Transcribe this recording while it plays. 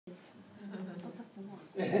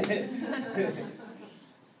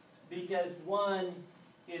Because one,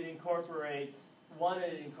 it incorporates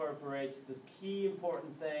the key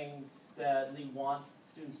important things that Lee wants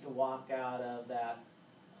students to walk out of that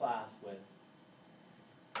class with.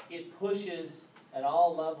 It pushes at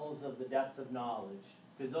all levels of the depth of knowledge,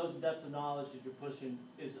 because those depths of knowledge that you're pushing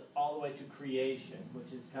is all the way to creation,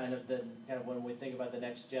 which is kind of when we think about the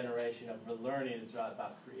next generation of learning, it's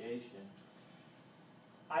about creation.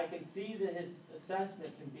 I can see that his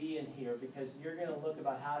assessment can be in here because you're going to look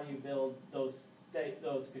about how do you build those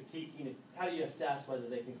critiquing, how do you assess whether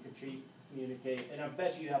they can communicate, and I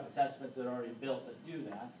bet you have assessments that are already built that do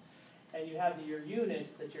that. And you have your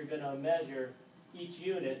units that you're going to measure each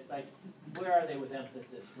unit, like where are they with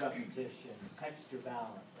emphasis, repetition, texture,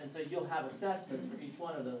 balance. And so you'll have assessments for each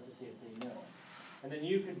one of those to see if they know. And then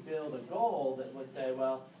you could build a goal that would say,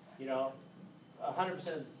 well, 100% of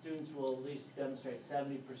the students will at least demonstrate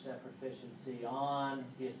 70% proficiency on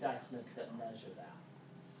the assessments that measure that.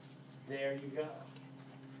 There you go.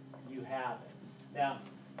 You have it. Now,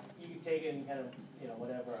 you can take it and kind of,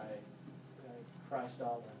 whatever, I crushed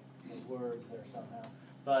all the words there somehow.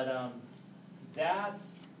 But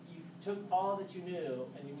you took all that you knew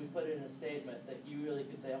and you would put it in a statement that you really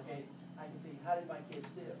could say, okay, I can see, how did my kids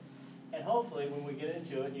do? And hopefully when we get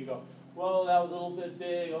into it and you go, whoa, that was a little bit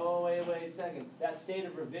big, oh, wait a second. That state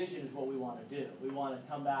of revision is what we want to do. We want to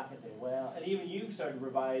come back and say, well, and even you started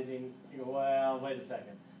revising, you go, well, wait a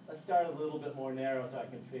second. Let's start a little bit more narrow so I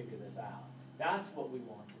can figure this out. That's what we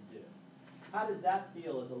want to do. How does that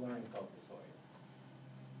feel as a learning focus for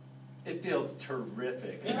you? It feels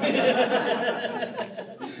terrific.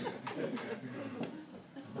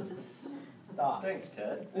 Thoughts? Thanks,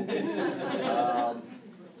 Ted.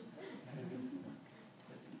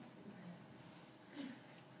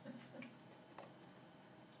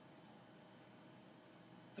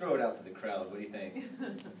 Throw it out to the crowd. What do you think?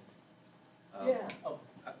 Yeah. Oh.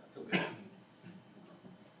 I feel good.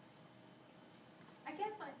 I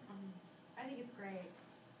guess I think it's great.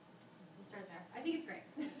 We'll start there. I think it's great.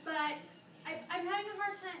 But I'm having a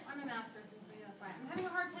hard time, I'm a math person, so maybe that's why. I'm having a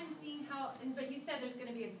hard time seeing how, but you said there's going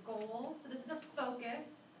to be a goal. So this is a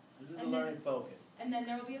focus. This is the learning focus. And then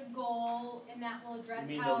there will be a goal, and that will address You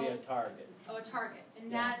mean how... there'll be a target. Oh, a target.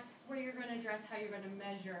 And Yeah. that's where you're going to address how you're going to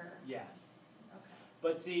measure. Yes. Okay.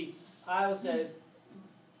 But see, I will say,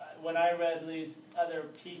 when I read Lee's other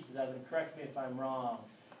pieces of it, correct me if I'm wrong,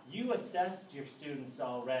 you assessed your students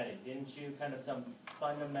already, didn't you? Kind of some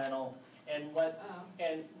fundamental, and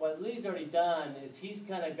what Lee's already done is he's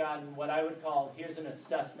kind of gotten what I would call, here's an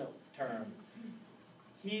assessment term.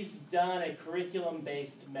 He's done a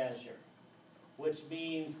curriculum-based measure, which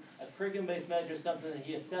means a curriculum-based measure is something that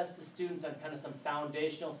he assessed the students on kind of some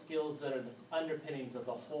foundational skills that are the underpinnings of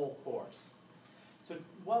the whole course. So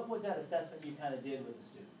what was that assessment you kind of did with the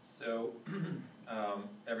students? So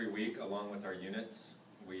every week, along with our units,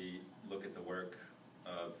 we look at the work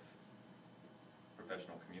of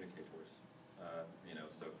professional communicators.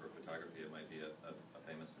 So for photography, it might be a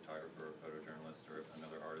famous photographer, a photojournalist, or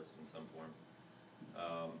another artist in some form.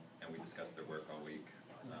 And we discuss their work all week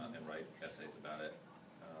and write essays about it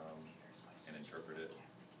and interpret it.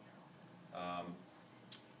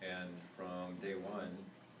 And from day one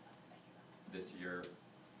this year,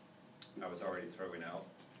 I was already throwing out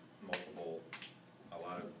a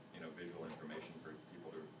lot of visual information for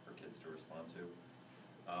kids to respond to,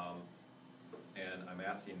 and I'm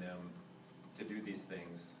asking them to do these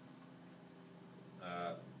things.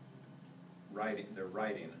 They're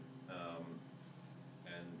writing,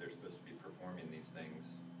 and they're supposed to be performing these things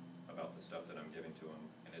about the stuff that I'm giving to them,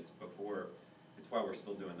 and it's while we're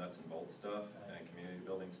still doing nuts and bolts stuff and community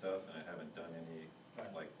building stuff, and I haven't done any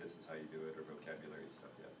like this is how you do it or vocabulary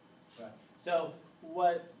stuff yet. Right. So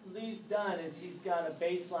what Lee's done is he's got a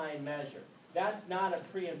baseline measure. That's not a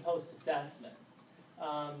pre and post assessment.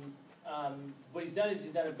 What he's done is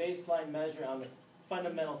he's done a baseline measure on the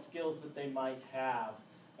fundamental skills that they might have,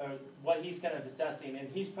 or what he's kind of assessing. And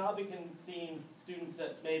he's probably seeing students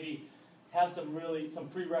that maybe have some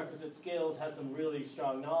prerequisite skills, have some really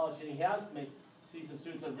strong knowledge, and he may see some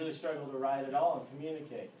students that really struggle to write at all and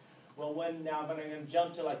communicate. Well, now I'm going to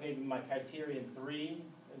jump to like maybe my criterion 3,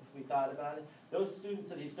 if we thought about it. Those students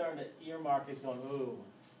that he's starting to earmark is going, ooh,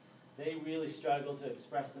 they really struggle to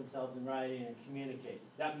express themselves in writing and communicate.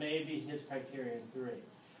 That may be his criterion 3.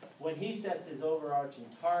 When he sets his overarching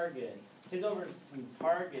target, is going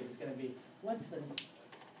to be,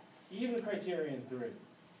 even criterion 3,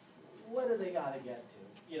 what do they got to get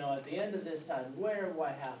to? At the end of this time, where do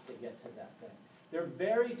I have to get to that thing? They're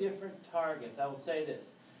very different targets. I will say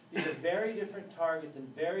this. These are very different targets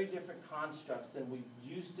and very different constructs than we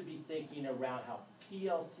used to be thinking around how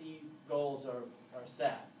PLC goals are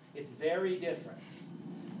set. It's very different.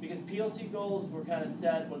 Because PLC goals were kind of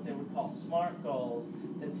set what they would call SMART goals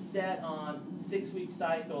that set on 6-week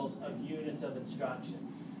cycles of units of instruction.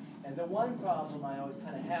 And the one problem I always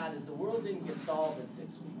kind of had is the world didn't get solved in 6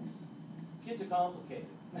 weeks. Kids are complicated,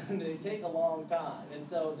 and they take a long time. And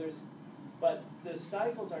so but the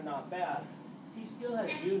cycles are not bad. He still has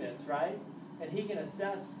units, right? And he can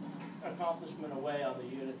assess accomplishment away on the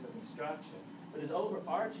units of instruction. But his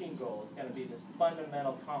overarching goal is going to be this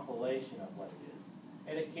fundamental compilation of what it is.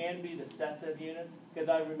 And it can be the sets of units, because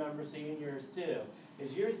I remember seeing yours too.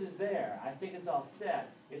 Is yours is there. I think it's all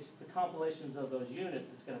set. It's the compilations of those units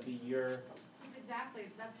that's going to be your... That's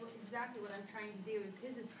exactly what I'm trying to do. Is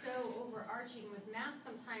his is so overarching with math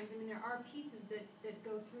sometimes. I mean, there are pieces that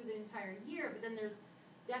go through the entire year, but then there's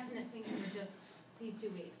definite things that are just these 2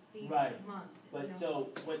 weeks, these months. But so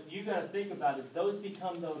what you got to think about is those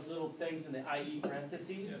become those little things in the IE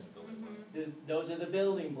parentheses. Yeah, Those are the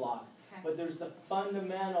building blocks. Okay. But there's the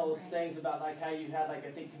fundamentals, Right. things about like how you had like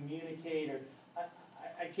I think communicator.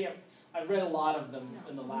 I read a lot of them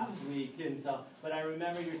in the last week, and so, but I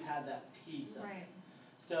remember yours had that piece of it. Right.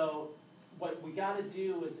 So what we got to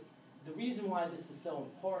do is, the reason why this is so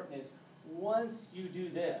important is once you do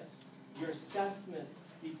this, your assessments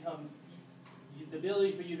become, the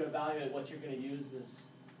ability for you to evaluate what you're going to use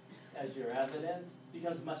as your evidence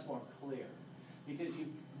becomes much more clear. Because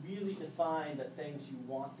you've really defined the things you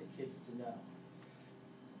want the kids to know.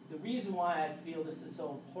 The reason why I feel this is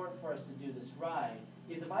so important for us to do this right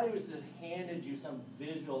is if I was to handed you some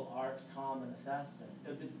visual arts common assessment, it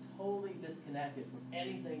would be totally disconnected from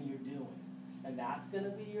anything you're doing. And that's going to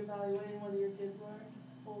be your evaluating whether your kids learn?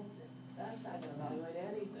 Well, that's not going to evaluate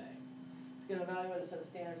anything. It's going to evaluate a set of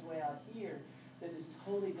standards way out here that is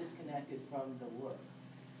totally disconnected from the work.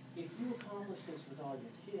 If you accomplish this with all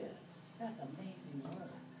your kids, that's amazing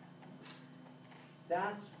work.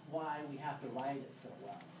 That's why we have to write it so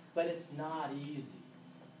well. But it's not easy.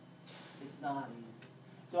 It's not easy.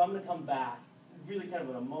 So I'm going to come back, really kind of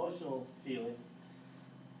an emotional feeling.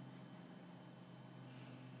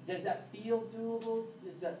 Does that feel doable?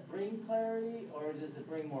 Does that bring clarity, or does it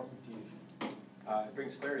bring more confusion? It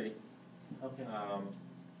brings clarity. Okay.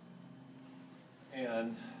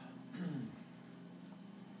 And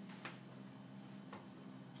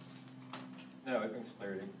no, it brings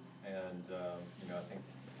clarity, and I think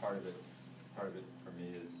part of it for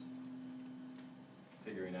me is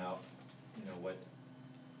figuring out,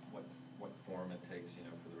 what form it takes,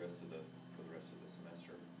 for the rest of the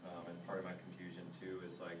semester. And part of my confusion too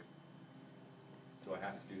is like, do I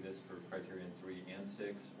have to do this for criterion 3 and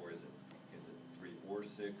 6, or is it 3 or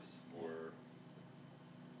 6, or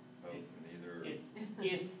both and neither?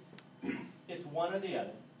 It's one or the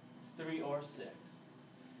other. It's 3 or 6.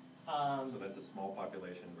 So that's a small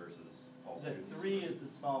population versus all The students? 3 is the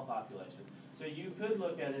small population. So you could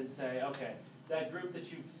look at it and say, okay, that group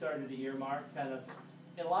that you've started to earmark, kind of,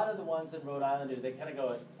 a lot of the ones in Rhode Island do, they kind of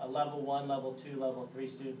go at a level 1, level 2, level 3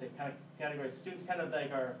 students. They kind of categorize students kind of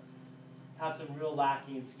like have some real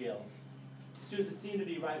lacking skills. Students that seem to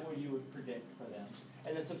be right where you would predict for them.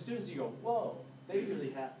 And then some students you go, whoa,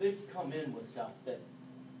 they've come in with stuff that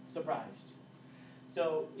surprised you.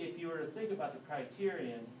 So if you were to think about the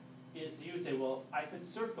criterion, is you would say, well, I could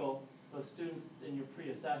circle those students in your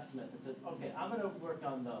pre-assessment and said, okay, I'm going to work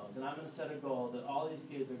on those, and I'm going to set a goal that all these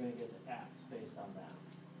kids are going to get to X based on that.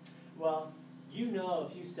 Well,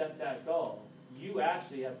 if you set that goal, you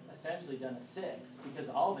actually have essentially done a 6 because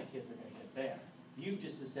all the kids are going to get there. You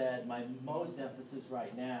just said my most emphasis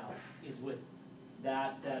right now is with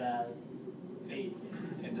that set of 8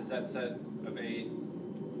 kids. And does that set of 8,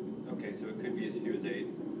 okay, so it could be as few as 8?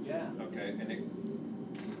 Yeah. Okay, and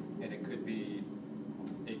it could be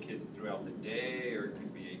 8 kids throughout the day, or it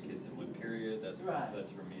could be 8 kids in one period. That's right.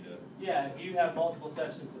 That's for me to. Yeah, if you have multiple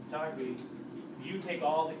sections of photography, you take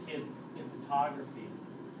all the kids in photography,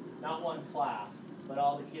 not one class, but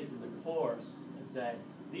all the kids in the course, and say,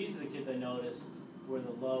 these are the kids I noticed were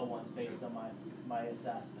the low ones based on my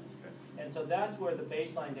assessment. Okay. And so that's where the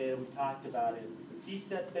baseline data we talked about is, he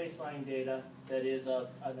set baseline data that is an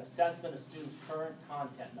assessment of students' current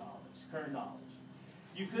content knowledge, current knowledge.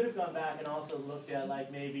 You could have gone back and also looked at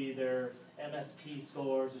like maybe their MSP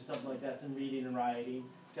scores or something like that in reading and writing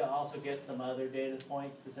to also get some other data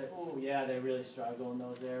points to say, oh yeah, they really struggle in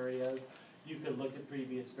those areas. You could look at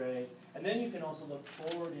previous grades. And then you can also look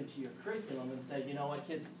forward into your curriculum and say, you know what,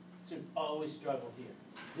 students always struggle here.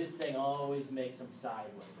 This thing always makes them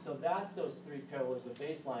sideways. So that's those 3 pillars of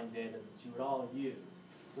baseline data that you would all use.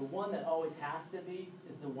 The one that always has to be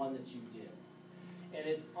is the one that you do. And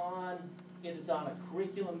it is on a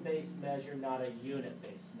curriculum-based measure, not a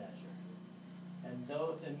unit-based measure.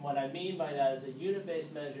 And what I mean by that is a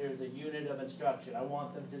unit-based measure is a unit of instruction. I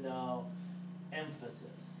want them to know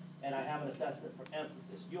emphasis, and I have an assessment for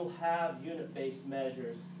emphasis. You'll have unit-based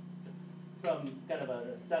measures from kind of an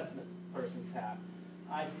assessment person's hat.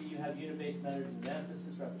 I see you have unit-based measures in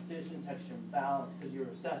emphasis, repetition, texture, and balance because you're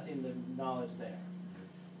assessing the knowledge there.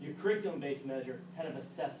 Your curriculum-based measure kind of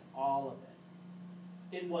assessed all of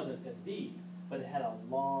it. It wasn't as deep, but it had a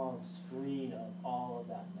long screen of all of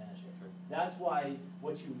that measure. That's why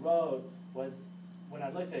what you wrote was, when I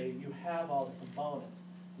looked at it, you have all the components.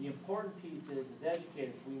 The important piece is, as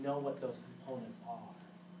educators, we know what those components are.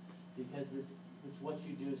 Because it's what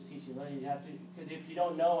you do is teaching and learning. You have to, because if you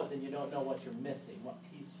don't know it, then you don't know what you're missing, what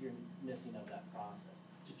piece you're missing of that process.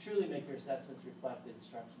 To truly make your assessments reflect the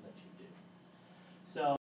instruction that you do. So